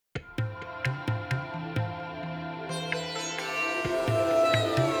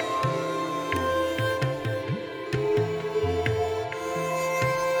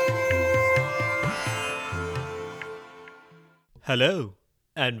Hello,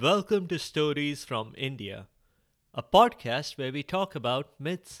 and welcome to Stories from India, a podcast where we talk about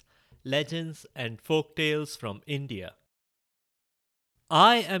myths, legends, and folk tales from India.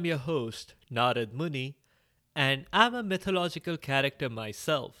 I am your host, Narad Muni, and I'm a mythological character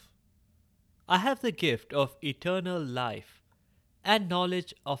myself. I have the gift of eternal life and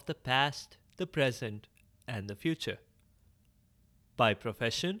knowledge of the past, the present, and the future. By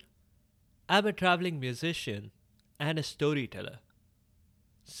profession, I'm a traveling musician and a storyteller.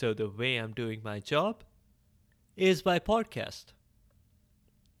 So, the way I'm doing my job is by podcast.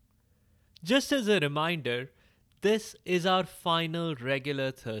 Just as a reminder, this is our final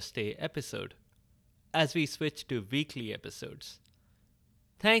regular Thursday episode as we switch to weekly episodes.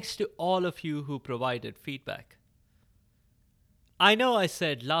 Thanks to all of you who provided feedback. I know I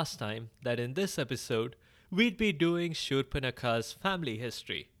said last time that in this episode we'd be doing Shurpanakha's family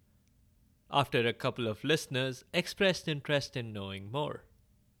history, after a couple of listeners expressed interest in knowing more.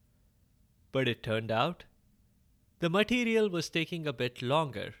 But it turned out the material was taking a bit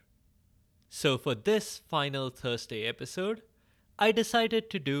longer. So, for this final Thursday episode, I decided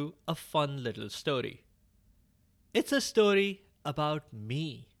to do a fun little story. It's a story about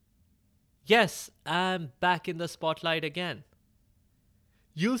me. Yes, I'm back in the spotlight again.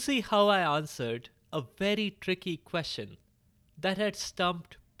 You'll see how I answered a very tricky question that had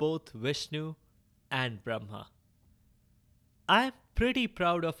stumped both Vishnu and Brahma. I'm pretty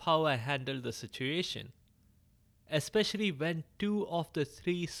proud of how I handled the situation, especially when two of the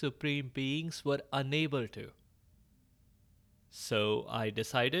three supreme beings were unable to. So I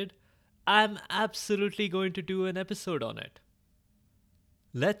decided I'm absolutely going to do an episode on it.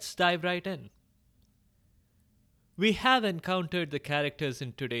 Let's dive right in. We have encountered the characters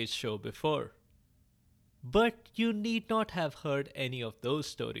in today's show before, but you need not have heard any of those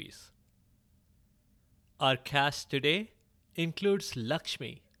stories. Our cast today includes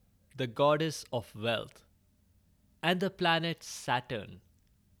Lakshmi, the goddess of wealth, and the planet Saturn,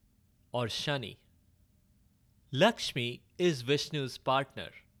 or Shani. Lakshmi is Vishnu's partner.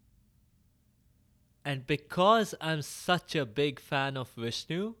 And because I'm such a big fan of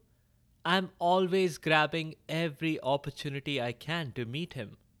Vishnu, I'm always grabbing every opportunity I can to meet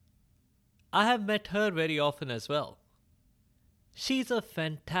him. I have met her very often as well. She's a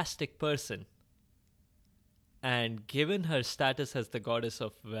fantastic person. And given her status as the goddess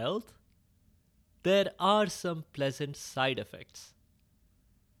of wealth, there are some pleasant side effects.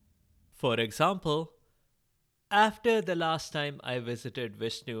 For example, after the last time I visited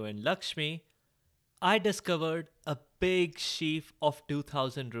Vishnu and Lakshmi, I discovered a big sheaf of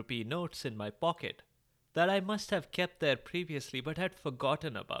 2000 rupee notes in my pocket that I must have kept there previously but had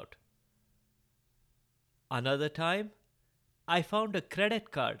forgotten about. Another time, I found a credit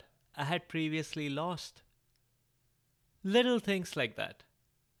card I had previously lost. Little things like that.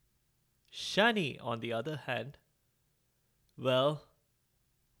 Shani, on the other hand, well,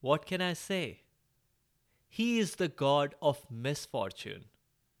 what can I say? He is the god of misfortune.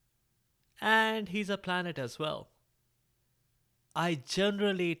 And he's a planet as well. I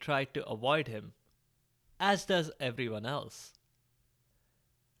generally try to avoid him, as does everyone else.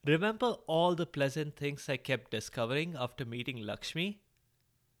 Remember all the pleasant things I kept discovering after meeting Lakshmi?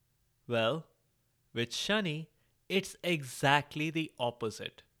 Well, with Shani, it's exactly the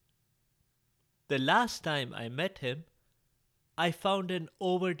opposite. The last time I met him, I found an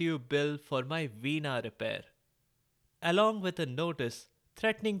overdue bill for my Veena repair, along with a notice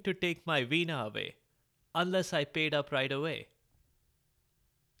threatening to take my Veena away unless I paid up right away.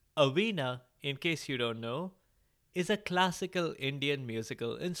 A Veena, in case you don't know, is a classical Indian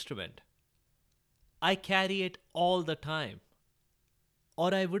musical instrument. I carry it all the time,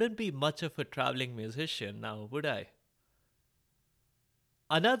 or I wouldn't be much of a traveling musician now, would I?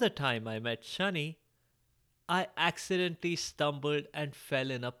 Another time I met Shani, I accidentally stumbled and fell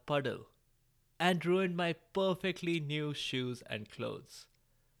in a puddle and ruined my perfectly new shoes and clothes.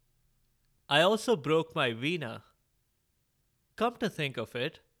 I also broke my Veena. Come to think of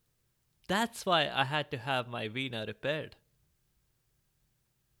it, that's why I had to have my Veena repaired.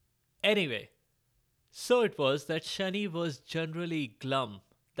 Anyway, so it was that Shani was generally glum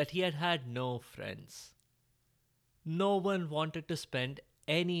that he had had no friends. No one wanted to spend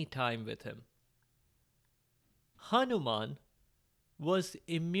any time with him. Hanuman was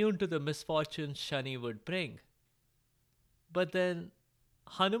immune to the misfortunes Shani would bring. But then,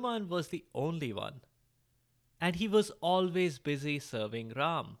 Hanuman was the only one, and he was always busy serving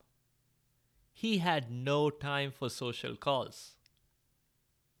Ram. He had no time for social calls.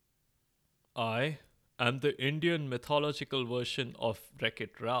 I am the Indian mythological version of Wreck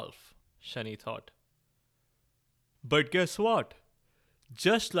It Ralph, Shani thought. But guess what?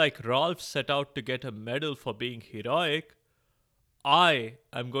 Just like Rolf set out to get a medal for being heroic, I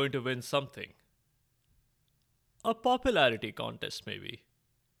am going to win something. A popularity contest, maybe.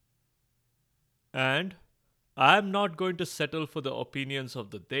 And I am not going to settle for the opinions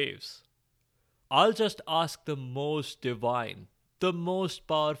of the Devs. I'll just ask the most divine, the most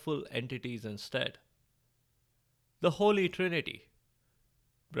powerful entities instead. The Holy Trinity: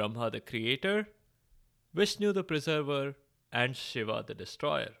 Brahma the Creator, Vishnu the Preserver, and Shiva the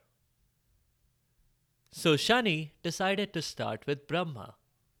Destroyer. So Shani decided to start with Brahma.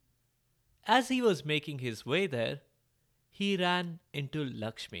 As he was making his way there, he ran into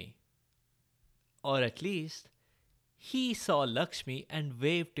Lakshmi. Or at least, he saw Lakshmi and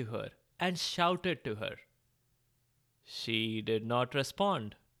waved to her and shouted to her. She did not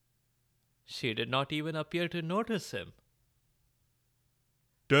respond. She did not even appear to notice him.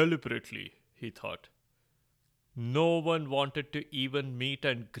 Deliberately, he thought. No one wanted to even meet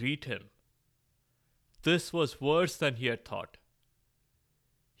and greet him. This was worse than he had thought.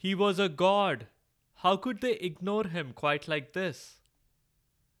 He was a god. How could they ignore him quite like this?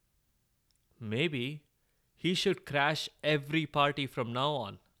 Maybe he should crash every party from now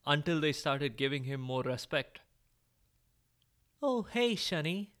on until they started giving him more respect. Oh, hey,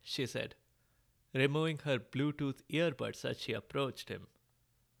 Shani, she said, removing her Bluetooth earbuds as she approached him.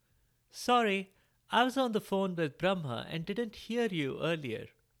 Sorry, I was on the phone with Brahma and didn't hear you earlier.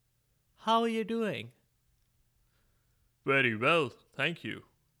 How are you doing? Very well, thank you.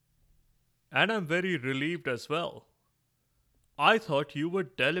 And I'm very relieved as well. I thought you were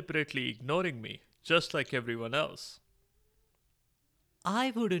deliberately ignoring me, just like everyone else.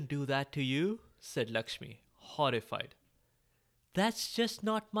 I wouldn't do that to you, said Lakshmi, horrified. That's just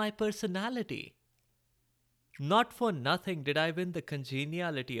not my personality. Not for nothing did I win the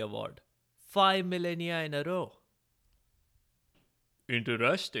Congeniality Award 5 millennia in a row.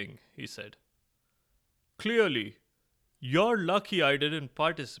 Interesting, he said. Clearly, you're lucky I didn't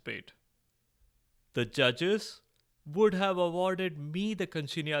participate. The judges would have awarded me the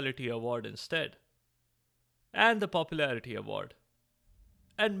Congeniality Award instead, and the Popularity Award,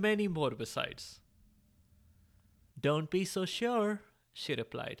 and many more besides. Don't be so sure, she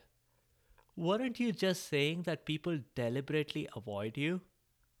replied. Weren't you just saying that people deliberately avoid you?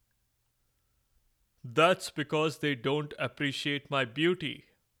 That's because they don't appreciate my beauty.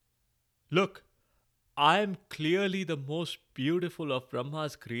 Look, I am clearly the most beautiful of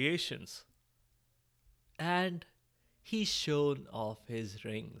Brahma's creations. And he shone off his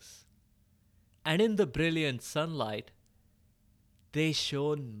rings. And in the brilliant sunlight, they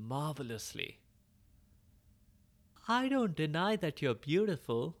shone marvelously. I don't deny that you're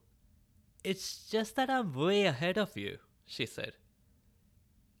beautiful. It's just that I'm way ahead of you, she said.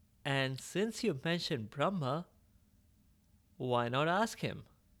 And since you mentioned Brahma, why not ask him?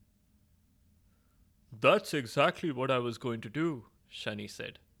 That's exactly what I was going to do, Shani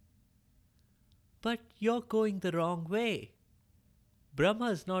said. But you're going the wrong way.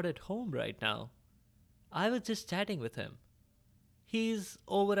 Brahma's not at home right now. I was just chatting with him. He's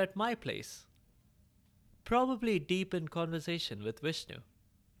over at my place. Probably deep in conversation with Vishnu.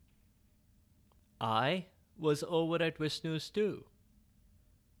 I was over at Vishnu's too.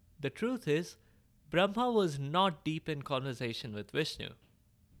 The truth is, Brahma was not deep in conversation with Vishnu.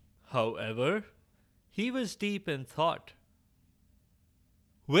 However, he was deep in thought.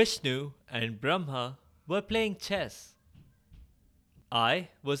 Vishnu and Brahma were playing chess. I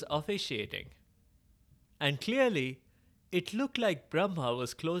was officiating. And clearly, it looked like Brahma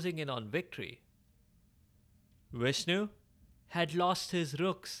was closing in on victory. Vishnu had lost his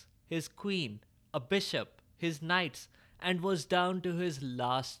rooks, his queen, a bishop, his knights, and was down to his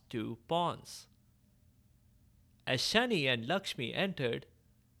last 2 pawns. As Shani and Lakshmi entered,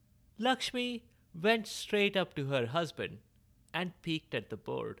 Lakshmi went straight up to her husband and peeked at the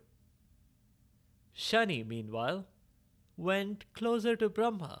board. Shani, meanwhile, went closer to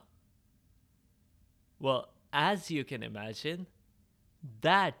Brahma. Well, as you can imagine,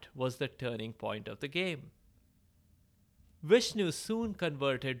 that was the turning point of the game. Vishnu soon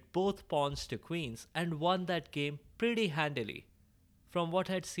converted both pawns to queens and won that game pretty handily, from what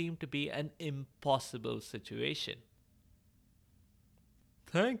had seemed to be an impossible situation.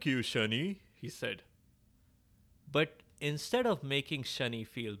 Thank you, Shani, he said. But instead of making Shani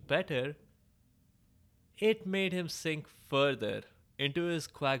feel better, it made him sink further into his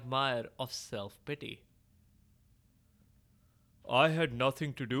quagmire of self-pity. I had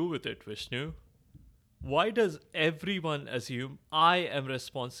nothing to do with it, Vishnu. Why does everyone assume I am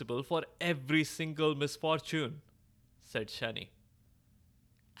responsible for every single misfortune? Said Shani.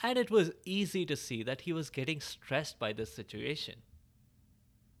 And it was easy to see that he was getting stressed by this situation.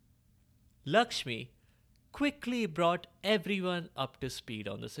 Lakshmi quickly brought everyone up to speed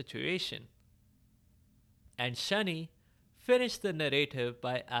on the situation, and Shani finished the narrative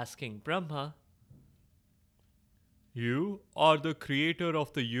by asking Brahma, "You are the creator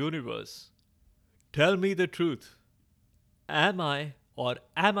of the universe. Tell me the truth. Am I or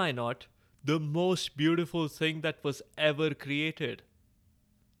am I not the most beautiful thing that was ever created?"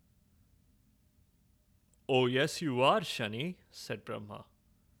 "Oh, yes, you are, Shani," said Brahma.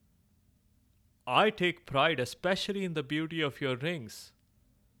 "I take pride especially in the beauty of your rings.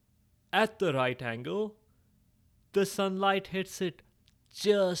 At the right angle, the sunlight hits it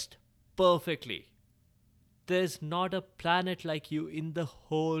just perfectly. There's not a planet like you in the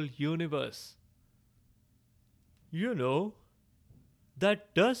whole universe." "You know,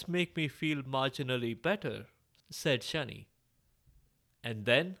 that does make me feel marginally better," said Shani. And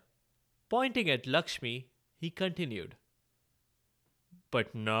then, pointing at Lakshmi, he continued,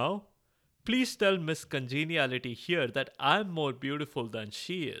 "But now, please tell Miss Congeniality here that I'm more beautiful than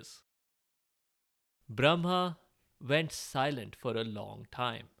she is." Brahma went silent for a long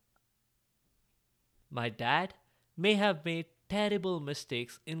time. My dad may have made terrible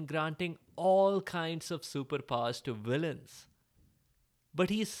mistakes in granting all kinds of superpowers to villains, but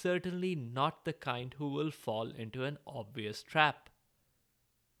he's certainly not the kind who will fall into an obvious trap.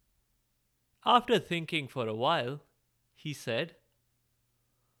 After thinking for a while, he said,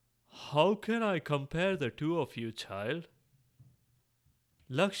 "How can I compare the two of you, child?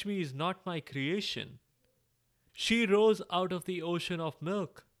 Lakshmi is not my creation. She rose out of the ocean of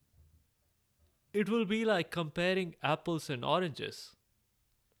milk. It will be like comparing apples and oranges."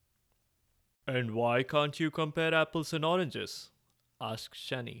 "And why can't you compare apples and oranges?" asked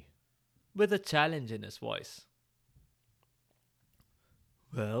Shani, with a challenge in his voice.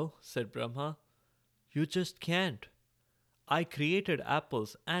 "Well," said Brahma, "you just can't. I created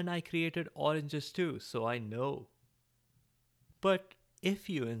apples and I created oranges too, so I know. But if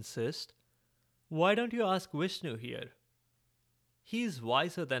you insist, why don't you ask Vishnu here? He's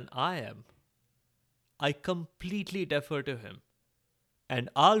wiser than I am. I completely defer to him, and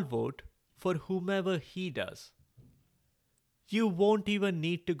I'll vote for whomever he does. You won't even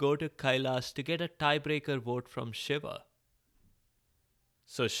need to go to Kailas to get a tiebreaker vote from Shiva."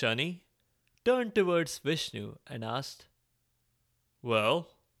 So Shani turned towards Vishnu and asked,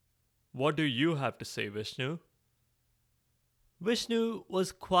 "Well, what do you have to say, Vishnu?" Vishnu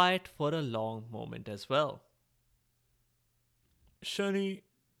was quiet for a long moment as well. "Shani,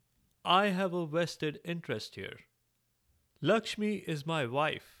 I have a vested interest here. Lakshmi is my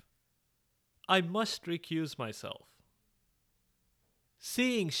wife. I must recuse myself."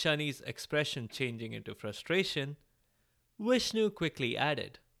 Seeing Shani's expression changing into frustration, Vishnu quickly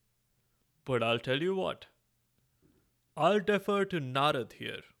added, "But I'll tell you what. I'll defer to Narad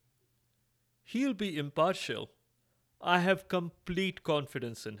here. He'll be impartial. I have complete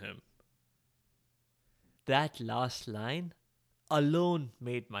confidence in him." That last line alone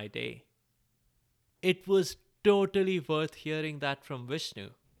made my day. It was totally worth hearing that from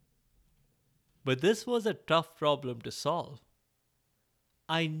Vishnu. But this was a tough problem to solve.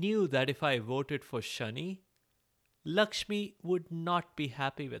 I knew that if I voted for Shani, Lakshmi would not be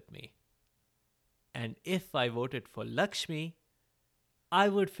happy with me. And if I voted for Lakshmi, I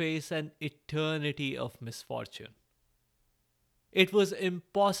would face an eternity of misfortune. It was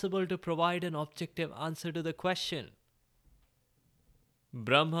impossible to provide an objective answer to the question.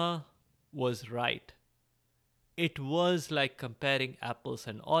 Brahma was right. It was like comparing apples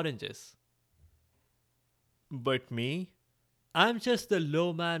and oranges. But me, I'm just the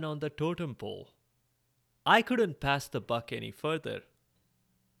low man on the totem pole. I couldn't pass the buck any further.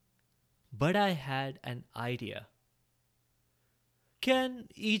 But I had an idea. "Can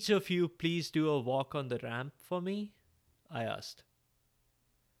each of you please do a walk on the ramp for me?" I asked.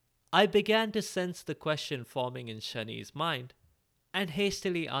 I began to sense the question forming in Shani's mind and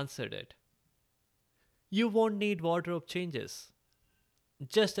hastily answered it. "You won't need wardrobe changes.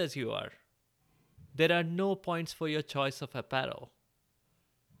 Just as you are. There are no points for your choice of apparel."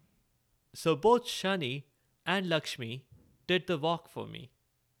 So both Shani and Lakshmi did the walk for me.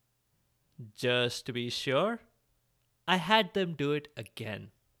 Just to be sure, I had them do it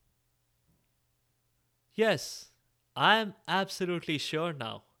again. "Yes, I am absolutely sure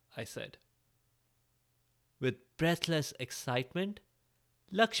now," I said. With breathless excitement,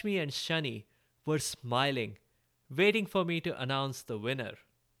 Lakshmi and Shani were smiling, waiting for me to announce the winner.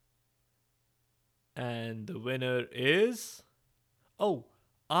 And the winner is... Oh,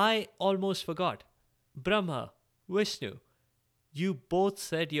 I almost forgot. Brahma, Vishnu, you both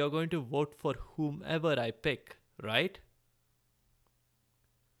said you're going to vote for whomever I pick, right?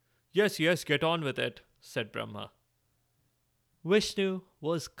 Yes, yes, get on with it, said Brahma. Vishnu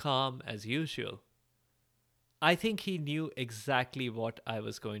was calm as usual. I think he knew exactly what I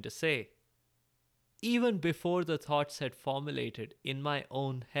was going to say, even before the thoughts had formulated in my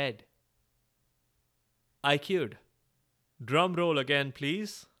own head. I cued, "Drum roll again,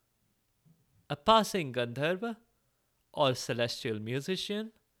 please." A passing Gandharva, or celestial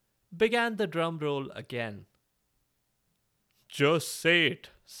musician, began the drum roll again. "Just say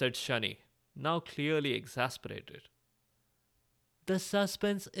it," said Shani, now clearly exasperated. "The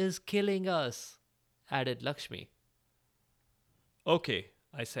suspense is killing us," added Lakshmi. "Okay,"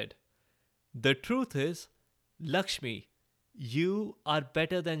 I said. "The truth is, Lakshmi, you are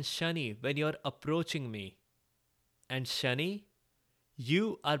better than Shani when you're approaching me. And Shani,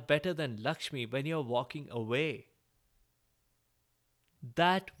 you are better than Lakshmi when you're walking away."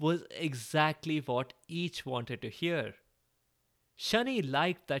 That was exactly what each wanted to hear. Shani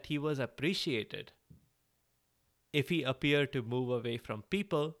liked that he was appreciated. If he appeared to move away from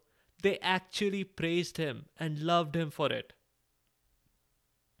people, they actually praised him and loved him for it.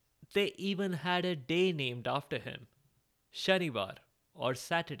 They even had a day named after him, Shanivar, or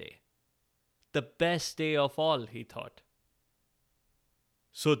Saturday. The best day of all, he thought.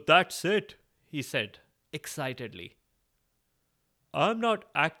 "So that's it," he said excitedly. "I'm not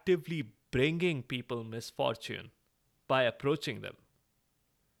actively bringing people misfortune by approaching them,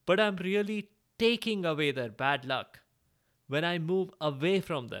 but I'm really taking away their bad luck when I move away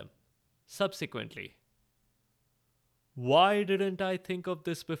from them subsequently. Why didn't I think of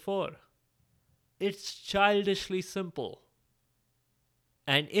this before? It's childishly simple."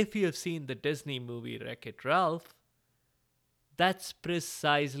 And if you have seen the Disney movie Wreck-It Ralph, that's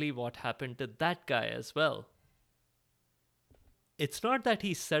precisely what happened to that guy as well. It's not that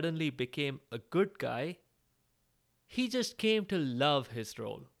he suddenly became a good guy, he just came to love his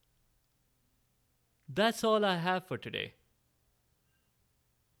role. That's all I have for today.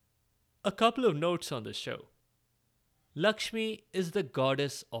 A couple of notes on the show. Lakshmi is the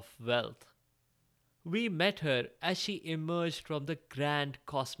goddess of wealth. We met her as she emerged from the grand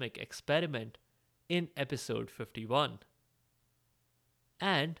cosmic experiment in episode 51.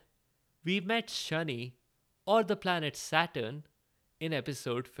 And we met Shani, or the planet Saturn, in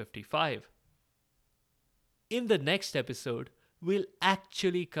episode 55. In the next episode, we'll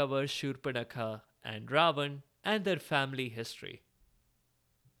actually cover Shurpanakha and Ravan and their family history.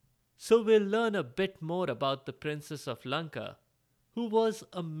 So we'll learn a bit more about the Princess of Lanka, who was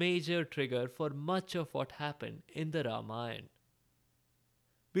a major trigger for much of what happened in the Ramayana.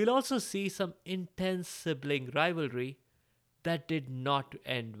 We'll also see some intense sibling rivalry that did not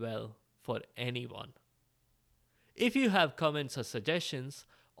end well for anyone. If you have comments or suggestions,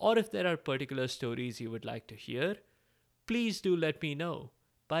 or if there are particular stories you would like to hear, please do let me know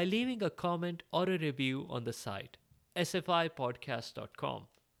by leaving a comment or a review on the site sfipodcast.com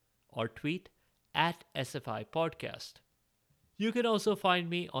or tweet at sfipodcast. You can also find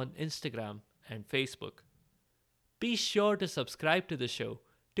me on Instagram and Facebook. Be sure to subscribe to the show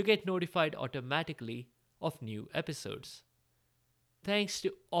to get notified automatically of new episodes. Thanks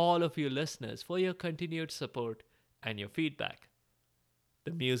to all of you listeners for your continued support and your feedback.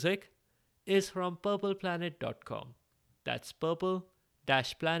 The music is from purpleplanet.com. That's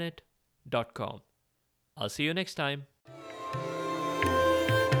purple-planet.com. I'll see you next time.